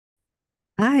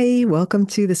Hi, welcome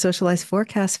to the Socialize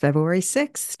Forecast, February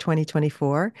 6th,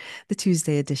 2024, the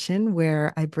Tuesday edition,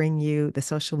 where I bring you the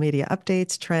social media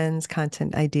updates, trends,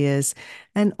 content ideas,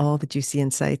 and all the juicy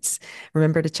insights.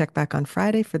 Remember to check back on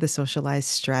Friday for the Socialize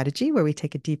strategy, where we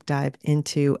take a deep dive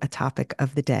into a topic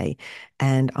of the day.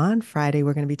 And on Friday,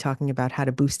 we're going to be talking about how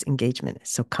to boost engagement.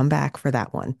 So come back for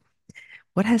that one.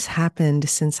 What has happened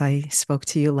since I spoke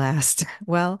to you last?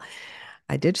 Well,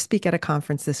 I did speak at a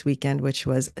conference this weekend, which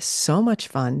was so much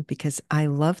fun because I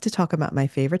love to talk about my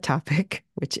favorite topic,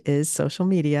 which is social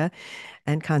media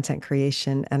and content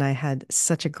creation. And I had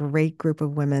such a great group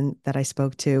of women that I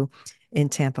spoke to in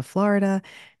Tampa, Florida,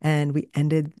 and we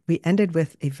ended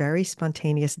with a very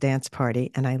spontaneous dance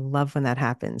party, and I love when that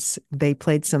happens. They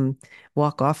played some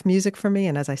walk-off music for me,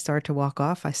 and as I started to walk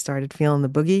off, I started feeling the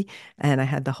boogie, and I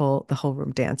had the whole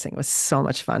room dancing. It was so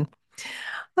much fun.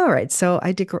 All right, so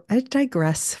I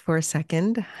digress for a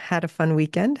second. Had a fun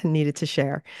weekend and needed to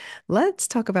share. Let's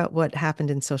talk about what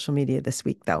happened in social media this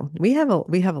week, though. We have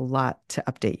a lot to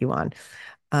update you on.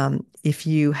 If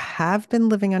you have been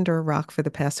living under a rock for the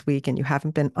past week and you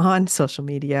haven't been on social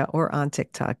media or on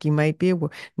TikTok, you might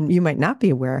not be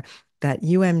aware that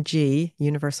UMG,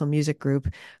 Universal Music Group,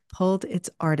 pulled its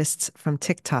artists from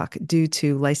TikTok due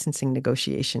to licensing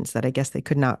negotiations that I guess they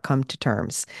could not come to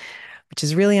terms, which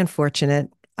is really unfortunate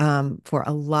for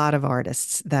a lot of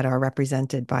artists that are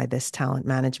represented by this talent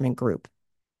management group.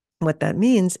 What that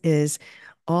means is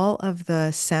all of the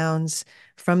sounds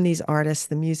from these artists,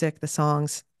 the music, the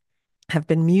songs, have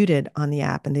been muted on the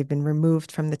app and they've been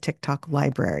removed from the TikTok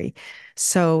library.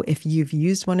 So if you've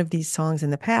used one of these songs in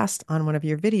the past on one of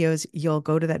your videos, you'll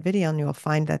go to that video and you'll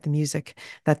find that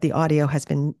the audio has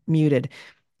been muted.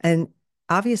 And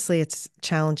obviously, it's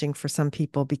challenging for some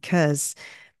people because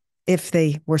if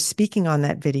they were speaking on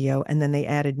that video and then they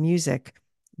added music,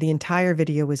 the entire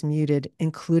video was muted,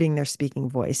 including their speaking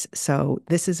voice. So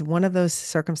this is one of those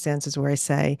circumstances where I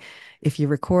say, if you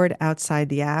record outside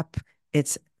the app,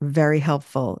 it's very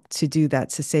helpful to do that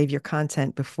to save your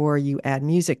content before you add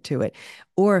music to it.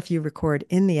 Or if you record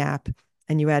in the app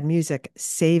and you add music,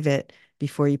 save it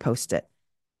before you post it.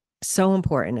 So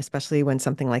important, especially when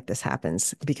something like this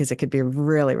happens, because it could be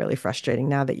really, really frustrating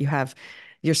now that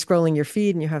you're scrolling your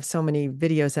feed and you have so many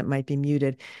videos that might be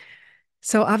muted.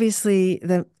 So obviously,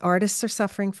 the artists are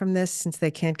suffering from this since they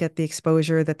can't get the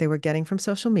exposure that they were getting from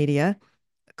social media.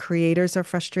 Creators are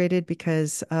frustrated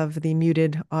because of the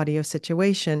muted audio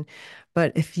situation.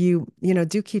 But if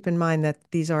do keep in mind that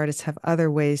these artists have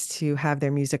other ways to have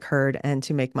their music heard and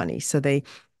to make money. So they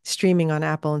streaming on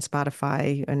Apple and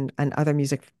Spotify and other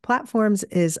music platforms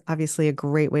is obviously a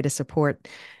great way to support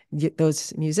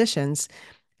those musicians.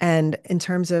 And in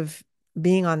terms of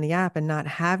being on the app and not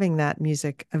having that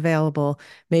music available,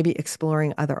 maybe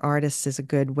exploring other artists is a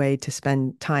good way to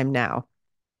spend time now.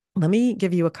 Let me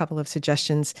give you a couple of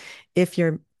suggestions if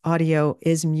your audio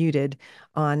is muted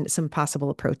on some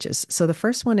possible approaches. So the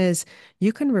first one is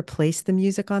you can replace the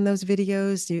music on those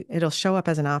videos. It'll show up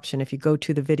as an option. If you go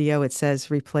to the video, it says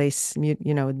replace, mute,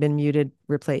 been muted,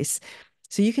 replace.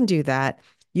 So you can do that.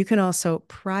 You can also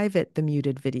private the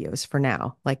muted videos for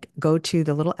now. Like go to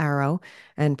the little arrow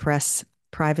and press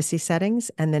privacy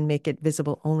settings and then make it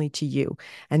visible only to you.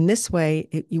 And this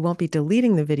way, you won't be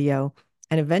deleting the video,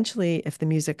 and eventually, if the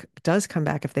music does come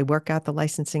back, if they work out the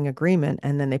licensing agreement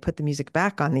and then they put the music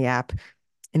back on the app,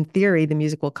 in theory, the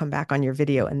music will come back on your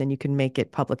video and then you can make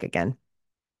it public again.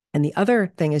 And the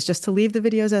other thing is just to leave the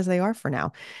videos as they are for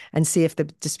now and see if the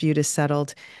dispute is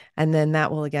settled. And then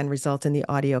that will again result in the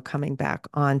audio coming back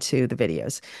onto the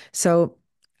videos. So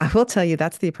I will tell you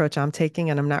that's the approach I'm taking,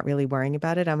 and I'm not really worrying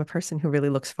about it. I'm a person who really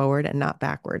looks forward and not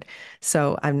backward.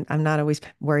 So I'm not always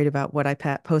worried about what I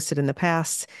posted in the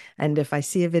past. And if I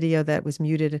see a video that was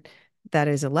muted, that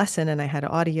is a lesson, and I had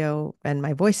audio and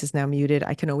my voice is now muted,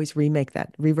 I can always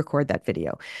re-record that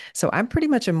video. So I'm pretty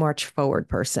much a march forward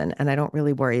person, and I don't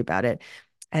really worry about it.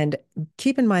 And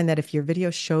keep in mind that if your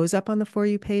video shows up on the For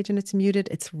You page and it's muted,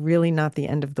 it's really not the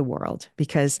end of the world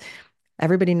because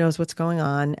everybody knows what's going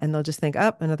on and they'll just think,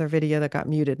 up another video that got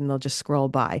muted, and they'll just scroll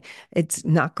by. It's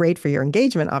not great for your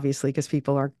engagement, obviously, because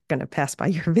people are going to pass by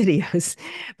your videos.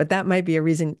 But that might be a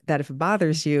reason that if it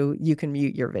bothers you, you can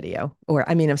mute your video. Or,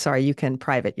 I mean, I'm sorry, you can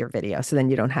private your video. So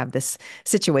then you don't have this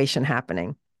situation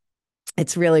happening.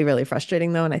 It's really, really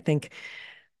frustrating, though. And I think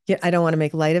yeah, I don't want to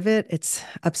make light of it. It's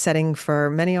upsetting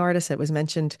for many artists. It was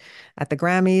mentioned at the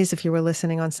Grammys, if you were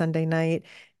listening on Sunday night.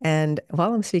 And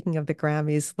while I'm speaking of the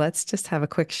Grammys, let's just have a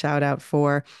quick shout out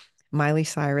for Miley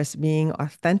Cyrus being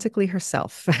authentically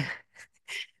herself,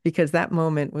 because that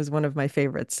moment was one of my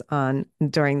favorites on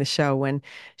during the show when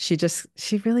she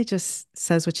really just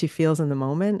says what she feels in the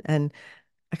moment. And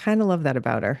I kind of love that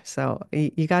about her. So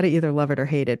you got to either love it or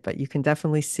hate it, but you can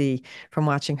definitely see from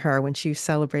watching her when she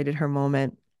celebrated her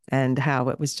moment and how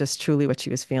it was just truly what she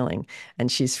was feeling.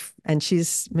 And she's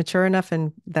mature enough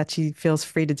and that she feels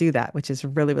free to do that, which is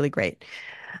really, really great.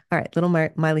 All right, little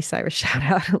Miley Cyrus shout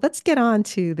out. Let's get on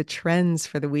to the trends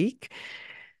for the week.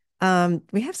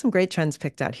 We have some great trends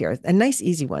picked out here and nice,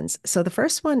 easy ones. So the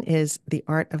first one is the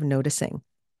art of noticing.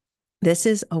 This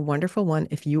is a wonderful one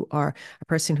if you are a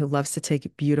person who loves to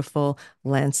take beautiful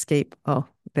landscape. Oh,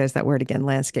 there's that word again,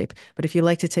 landscape. But if you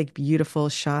like to take beautiful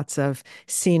shots of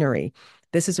scenery,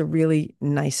 this is a really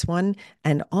nice one.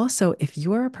 And also, if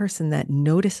you're a person that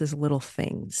notices little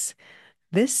things,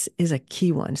 this is a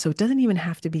key one. So it doesn't even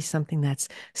have to be something that's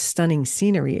stunning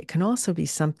scenery. It can also be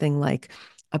something like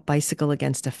a bicycle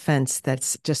against a fence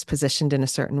that's just positioned in a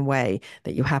certain way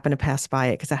that you happen to pass by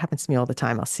it. Because that happens to me all the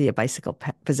time. I'll see a bicycle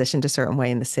positioned a certain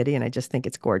way in the city and I just think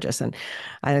it's gorgeous. And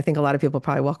I think a lot of people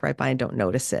probably walk right by and don't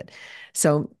notice it.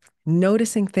 So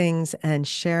noticing things and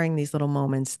sharing these little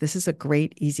moments. This is a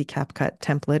great easy CapCut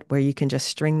template where you can just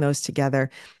string those together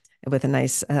with a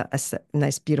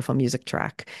nice, beautiful music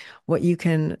track. What you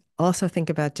can also think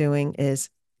about doing is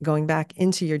going back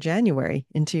into your January,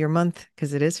 into your month,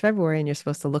 because it is February and you're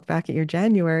supposed to look back at your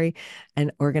January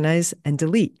and organize and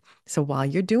delete. So while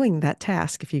you're doing that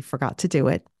task, if you forgot to do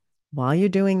it, while you're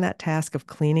doing that task of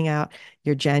cleaning out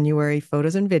your January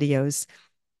photos and videos,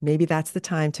 maybe that's the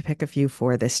time to pick a few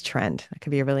for this trend. That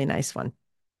could be a really nice one.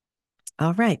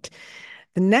 All right.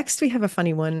 The next, we have a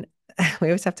funny one. We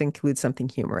always have to include something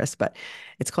humorous, but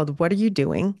it's called What Are You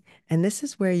Doing? And this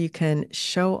is where you can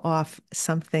show off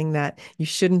something that you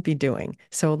shouldn't be doing.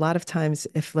 So, a lot of times,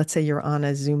 if let's say you're on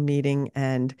a Zoom meeting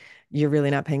and you're really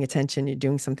not paying attention, you're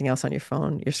doing something else on your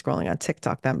phone, you're scrolling on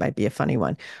TikTok, that might be a funny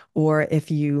one. Or if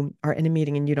you are in a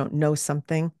meeting and you don't know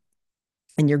something,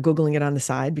 and you're Googling it on the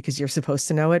side because you're supposed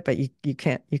to know it, but you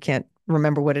can't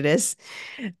remember what it is.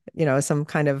 Some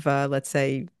kind of let's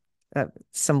say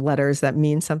some letters that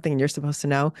mean something and you're supposed to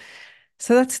know.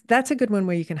 So that's a good one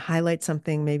where you can highlight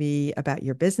something maybe about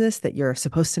your business that you're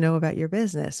supposed to know about your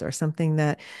business or something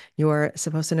that you're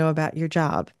supposed to know about your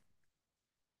job.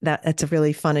 That's a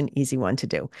really fun and easy one to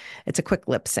do. It's a quick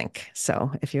lip sync.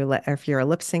 So if you're a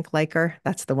lip sync liker,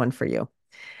 that's the one for you.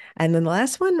 And then the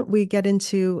last one, we get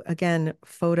into again, the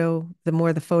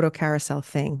photo carousel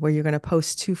thing where you're going to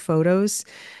post two photos.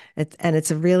 And it's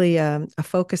a really a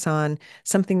focus on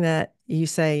something that you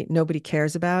say nobody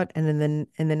cares about. And then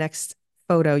in the next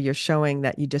photo, you're showing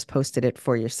that you just posted it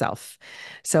for yourself.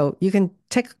 So you can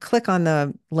click on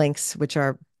the links, which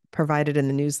are provided in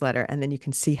the newsletter, and then you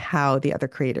can see how the other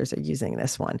creators are using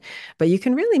this one. But you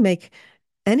can really make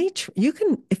you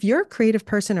can, if you're a creative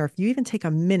person or if you even take a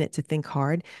minute to think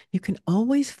hard, you can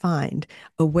always find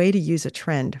a way to use a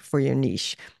trend for your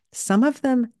niche. Some of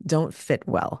them don't fit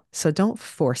well, so don't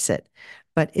force it.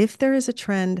 But if there is a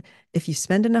trend, if you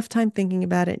spend enough time thinking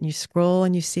about it and you scroll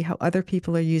and you see how other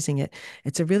people are using it,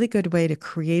 it's a really good way to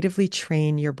creatively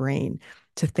train your brain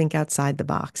to think outside the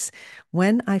box.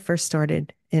 When I first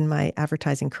started in my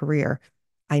advertising career,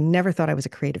 I never thought I was a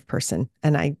creative person.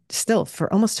 And I still,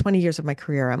 for almost 20 years of my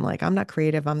career, I'm like, I'm not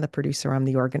creative. I'm the producer. I'm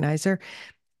the organizer.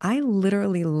 I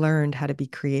literally learned how to be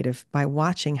creative by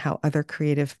watching how other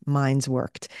creative minds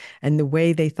worked and the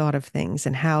way they thought of things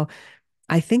and how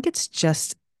I think it's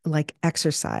just like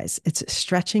exercise. It's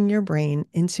stretching your brain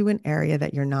into an area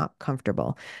that you're not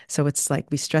comfortable. So it's like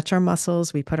we stretch our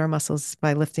muscles, we put our muscles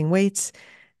by lifting weights.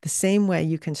 The same way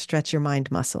you can stretch your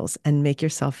mind muscles and make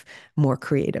yourself more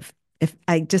creative.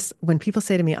 When people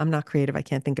say to me, I'm not creative, I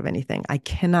can't think of anything, I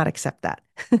cannot accept that.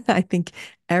 I think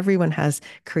everyone has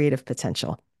creative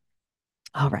potential.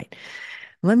 All right.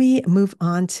 Let me move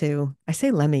on to, I say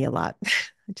let me a lot.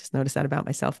 I just noticed that about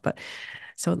myself, but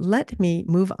so let me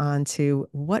move on to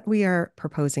what we are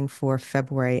proposing for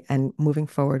February and moving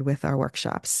forward with our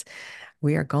workshops.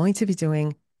 We are going to be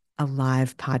doing a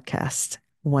live podcast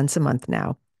once a month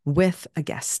now with a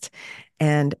guest.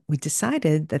 And we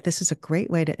decided that this is a great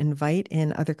way to invite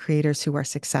in other creators who are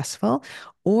successful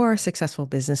or successful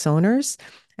business owners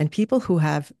and people who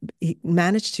have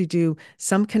managed to do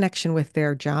some connection with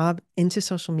their job into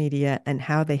social media and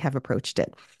how they have approached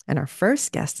it. And our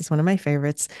first guest is one of my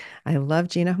favorites. I love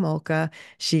Gina Homolka.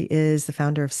 She is the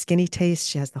founder of Skinny Taste.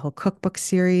 She has the whole cookbook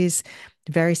series,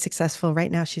 very successful.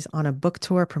 Right now, she's on a book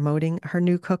tour promoting her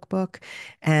new cookbook.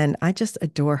 And I just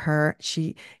adore her.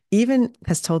 She even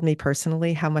has told me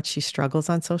personally how much she struggles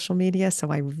on social media.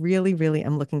 So I really, really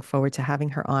am looking forward to having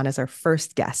her on as our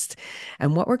first guest.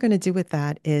 And what we're going to do with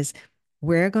that is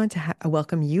we're going to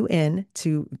welcome you in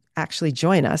to actually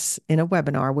join us in a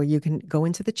webinar where you can go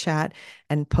into the chat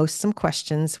and post some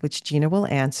questions, which Gina will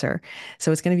answer.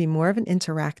 So it's going to be more of an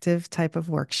interactive type of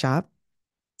workshop.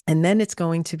 And then it's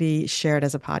going to be shared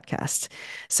as a podcast.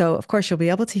 So, of course, you'll be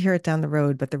able to hear it down the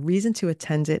road. But the reason to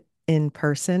attend it in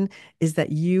person is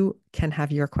that you can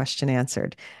have your question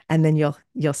answered. And then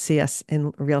you'll see us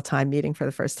in real time meeting for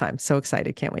the first time. So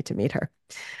excited. Can't wait to meet her.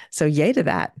 So yay to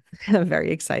that. I'm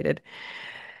very excited.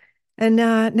 And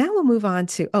now we'll move on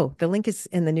to, oh, the link is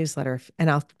in the newsletter, and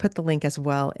I'll put the link as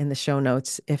well in the show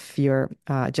notes if you're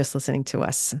just listening to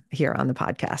us here on the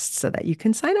podcast so that you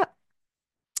can sign up.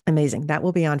 Amazing. That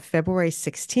will be on February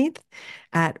 16th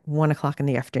at 1 o'clock in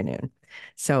the afternoon.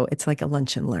 So it's like a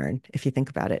lunch and learn, if you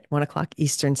think about it, 1 o'clock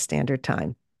Eastern Standard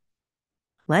Time.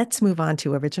 Let's move on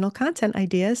to original content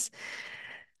ideas.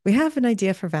 We have an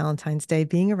idea for Valentine's Day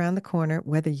being around the corner,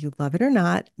 whether you love it or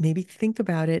not. Maybe think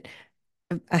about it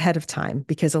ahead of time,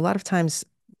 because a lot of times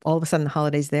all of a sudden the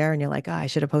holiday's there and you're like, oh, I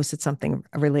should have posted something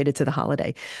related to the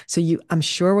holiday. So I'm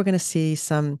sure we're going to see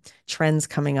some trends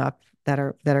coming up that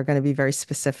are going to be very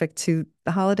specific to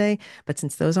the holiday. But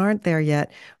since those aren't there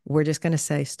yet, we're just going to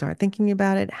say, start thinking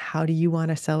about it. How do you want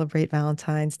to celebrate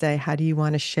Valentine's Day? How do you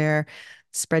want to share?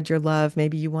 Spread your love.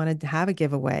 Maybe you want to have a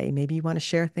giveaway. Maybe you want to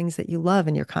share things that you love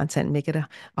in your content and make it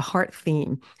a heart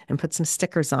theme and put some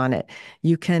stickers on it.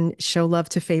 You can show love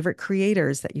to favorite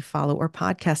creators that you follow or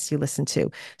podcasts you listen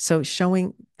to. So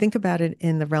think about it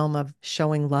in the realm of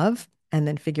showing love and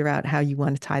then figure out how you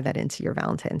want to tie that into your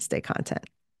Valentine's Day content.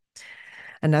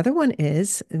 Another one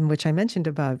is, which I mentioned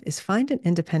above, is find an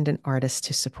independent artist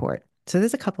to support. So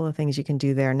there's a couple of things you can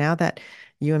do there. Now that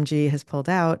UMG has pulled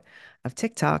out of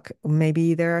TikTok,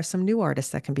 maybe there are some new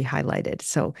artists that can be highlighted.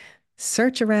 So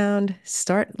search around,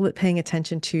 start paying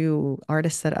attention to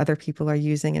artists that other people are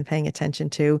using and paying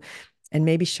attention to, and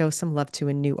maybe show some love to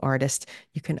a new artist.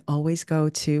 You can always go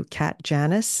to Kat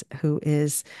Janis, who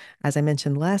is, as I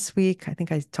mentioned last week, I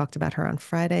think I talked about her on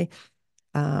Friday,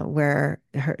 where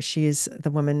she's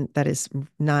the woman that is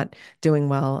not doing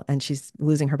well and she's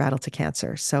losing her battle to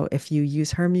cancer. So if you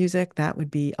use her music, that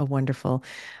would be a wonderful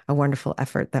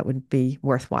effort that would be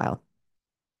worthwhile.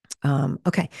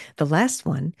 Okay, the last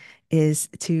one is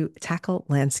to tackle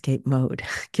landscape mode.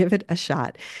 Give it a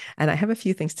shot. And I have a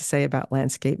few things to say about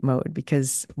landscape mode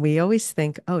because we always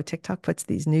think, oh, TikTok puts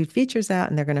these new features out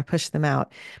and they're going to push them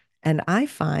out. And I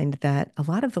find that a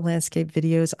lot of the landscape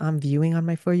videos I'm viewing on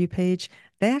my For You page,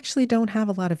 they actually don't have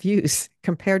a lot of views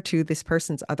compared to this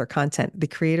person's other content. The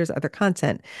creator's other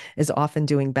content is often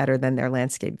doing better than their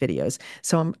landscape videos.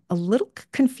 So I'm a little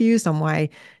confused on why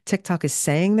TikTok is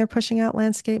saying they're pushing out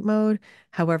landscape mode.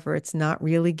 However, it's not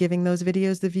really giving those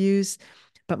videos the views.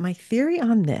 But my theory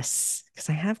on this, because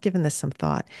I have given this some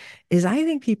thought, is I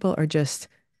think people are just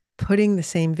putting the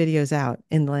same videos out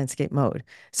in landscape mode.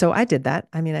 So I did that.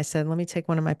 I mean, I said, let me take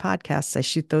one of my podcasts. I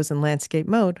shoot those in landscape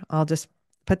mode. I'll just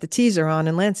put the teaser on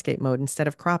in landscape mode instead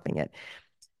of cropping it.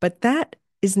 But that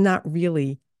is not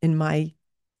really, in my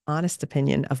honest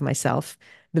opinion of myself,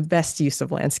 the best use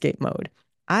of landscape mode.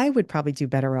 I would probably do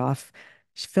better off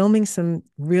filming some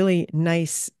really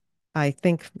nice, I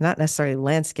think, not necessarily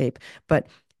landscape, but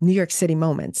New York City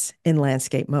moments in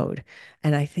landscape mode.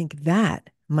 And I think that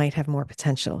might have more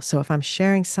potential. So if I'm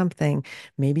sharing something,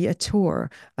 maybe a tour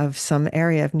of some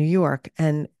area of New York,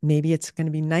 and maybe it's going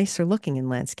to be nicer looking in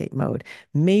landscape mode,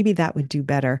 maybe that would do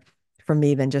better for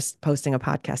me than just posting a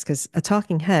podcast. Because a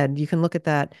talking head, you can look at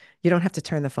that. You don't have to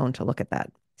turn the phone to look at that.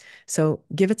 So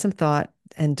give it some thought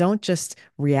and don't just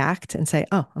react and say,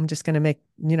 oh, I'm just going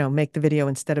to make the video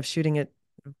instead of shooting it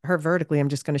her vertically, I'm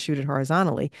just going to shoot it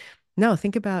horizontally. No,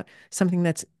 think about something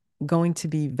that's going to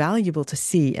be valuable to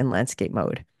see in landscape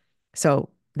mode. So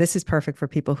this is perfect for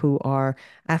people who are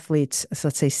athletes, so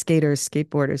let's say skaters,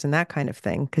 skateboarders, and that kind of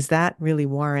thing, because that really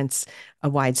warrants a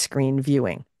widescreen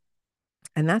viewing.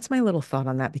 And that's my little thought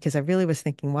on that, because I really was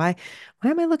thinking, why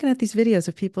am I looking at these videos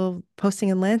of people posting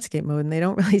in landscape mode and they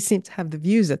don't really seem to have the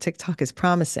views that TikTok is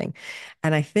promising?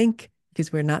 And I think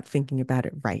because we're not thinking about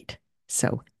it right.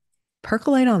 So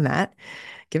percolate on that,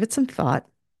 give it some thought,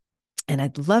 and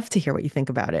I'd love to hear what you think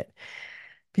about it.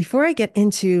 Before I get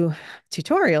into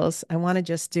tutorials, I want to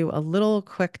just do a little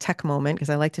quick tech moment because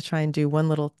I like to try and do one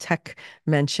little tech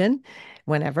mention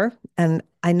whenever. And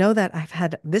I know that I've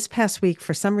had this past week,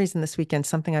 for some reason this weekend,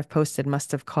 something I've posted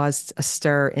must have caused a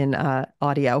stir in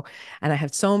audio. And I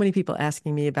have so many people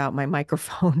asking me about my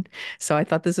microphone. So I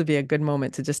thought this would be a good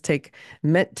moment to just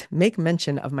make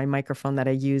mention of my microphone that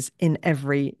I use in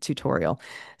every tutorial.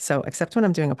 So except when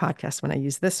I'm doing a podcast, when I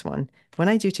use this one, when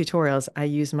I do tutorials, I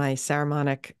use my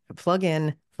Saramonic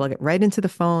plug-in, plug it right into the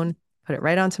phone, put it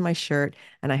right onto my shirt,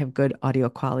 and I have good audio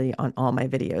quality on all my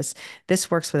videos. This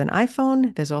works with an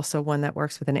iPhone. There's also one that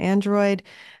works with an Android,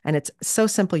 and it's so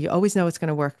simple. You always know it's going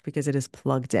to work because it is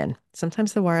plugged in.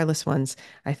 Sometimes the wireless ones,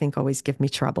 I think, always give me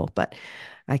trouble, but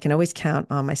I can always count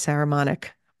on my Saramonic,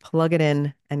 plug it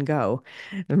in and go,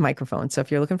 the microphone. So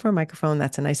if you're looking for a microphone,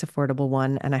 that's a nice affordable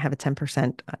one, and I have a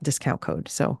 10% discount code.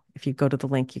 So if you go to the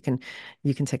link, you can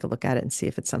take a look at it and see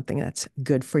if it's something that's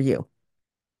good for you.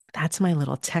 That's my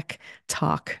little tech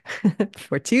talk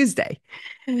for Tuesday.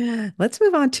 Let's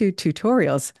move on to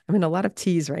tutorials. I'm in a lot of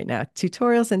T's right now.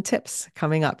 Tutorials and tips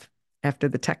coming up after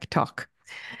the tech talk.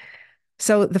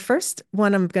 So the first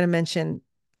one I'm going to mention,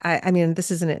 I mean, this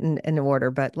isn't in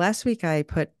order, but last week I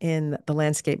put in the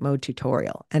landscape mode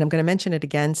tutorial, and I'm going to mention it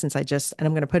again and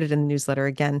I'm going to put it in the newsletter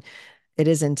again. It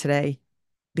is in today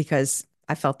because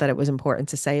I felt that it was important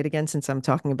to say it again since I'm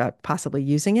talking about possibly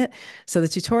using it. So the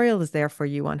tutorial is there for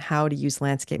you on how to use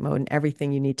landscape mode and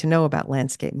everything you need to know about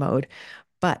landscape mode.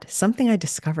 But something I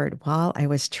discovered while I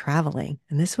was traveling,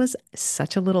 and this was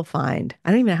such a little find. I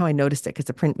don't even know how I noticed it because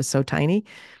the print was so tiny.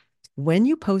 When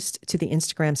you post to the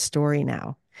Instagram story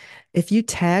now, if you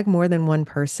tag more than one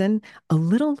person, a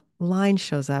little line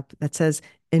shows up that says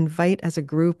invite as a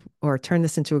group or turn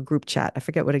this into a group chat. I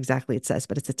forget what exactly it says,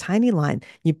 but it's a tiny line.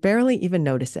 You barely even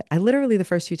notice it. I literally, the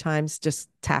first few times, just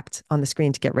tapped on the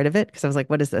screen to get rid of it because I was like,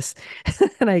 what is this?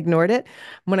 And I ignored it.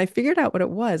 When I figured out what it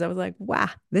was, I was like, wow,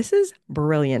 this is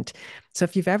brilliant. So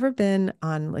if you've ever been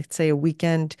on, let's say, a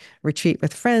weekend retreat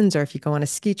with friends, or if you go on a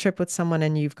ski trip with someone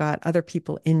and you've got other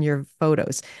people in your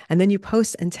photos, and then you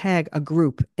post and tag a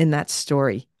group in that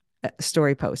story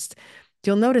post,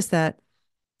 you'll notice that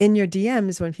in your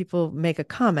DMs, when people make a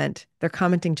comment, they're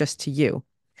commenting just to you.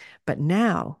 But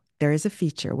now there is a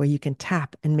feature where you can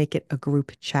tap and make it a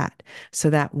group chat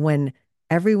so that when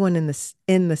everyone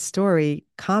in the story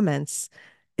comments,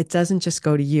 it doesn't just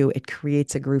go to you, it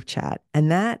creates a group chat.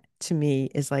 And that to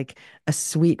me is like a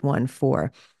sweet one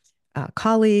for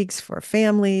colleagues, for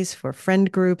families, for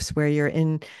friend groups where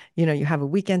you have a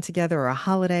weekend together or a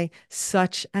holiday.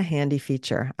 Such a handy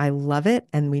feature. I love it.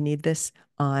 And we need this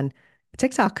on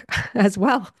TikTok as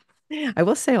well. I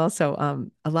will say also,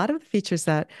 a lot of the features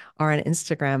that are on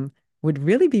Instagram would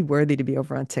really be worthy to be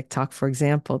over on TikTok. For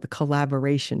example, the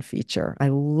collaboration feature. I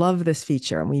love this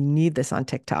feature and we need this on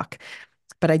TikTok.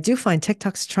 But I do find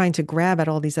TikTok's trying to grab at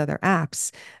all these other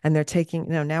apps, and they're taking,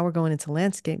 now we're going into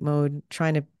landscape mode,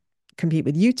 trying to compete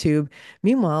with YouTube.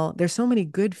 Meanwhile, there's so many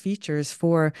good features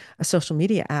for a social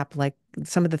media app, like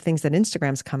some of the things that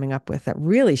Instagram's coming up with that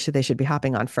really they should be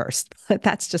hopping on first. But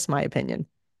that's just my opinion.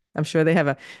 I'm sure they have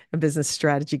a business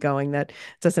strategy going that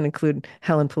doesn't include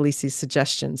Helen Polisi's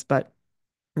suggestions, but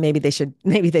maybe they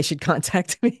should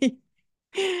contact me.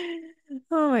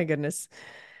 Oh my goodness.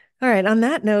 All right. On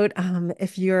that note,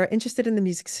 if you're interested in the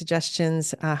music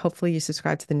suggestions, hopefully you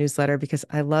subscribe to the newsletter because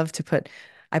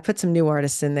I put some new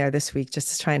artists in there this week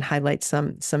just to try and highlight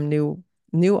some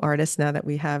new artists now that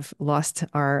we have lost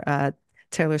our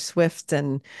Taylor Swift,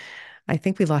 and I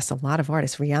think we lost a lot of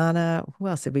artists. Rihanna, who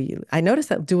else did we? I noticed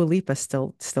that Dua Lipa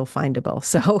still findable.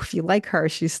 So if you like her,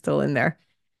 she's still in there.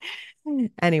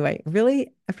 Anyway,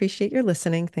 really appreciate your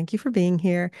listening. Thank you for being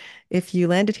here. If you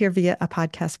landed here via a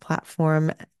podcast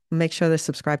platform, make sure to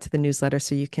subscribe to the newsletter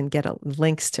so you can get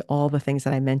links to all the things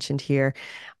that I mentioned here.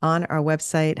 On our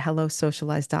website,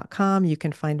 hellosocialize.com, you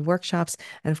can find workshops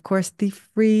and, of course, the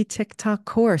free TikTok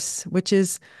course, which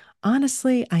is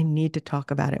honestly, I need to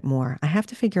talk about it more. I have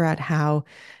to figure out how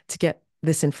to get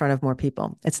this in front of more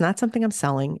people. It's not something I'm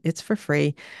selling, it's for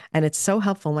free. And it's so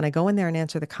helpful. When I go in there and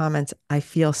answer the comments, I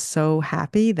feel so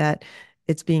happy that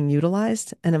it's being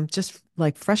utilized. And I'm just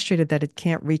like frustrated that it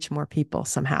can't reach more people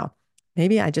somehow.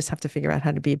 Maybe I just have to figure out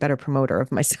how to be a better promoter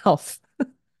of myself,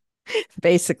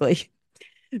 basically.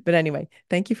 But anyway,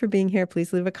 thank you for being here.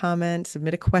 Please leave a comment,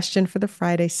 submit a question for the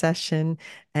Friday session,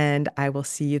 and I will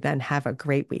see you then. Have a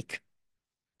great week.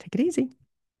 Take it easy.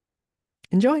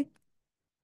 Enjoy.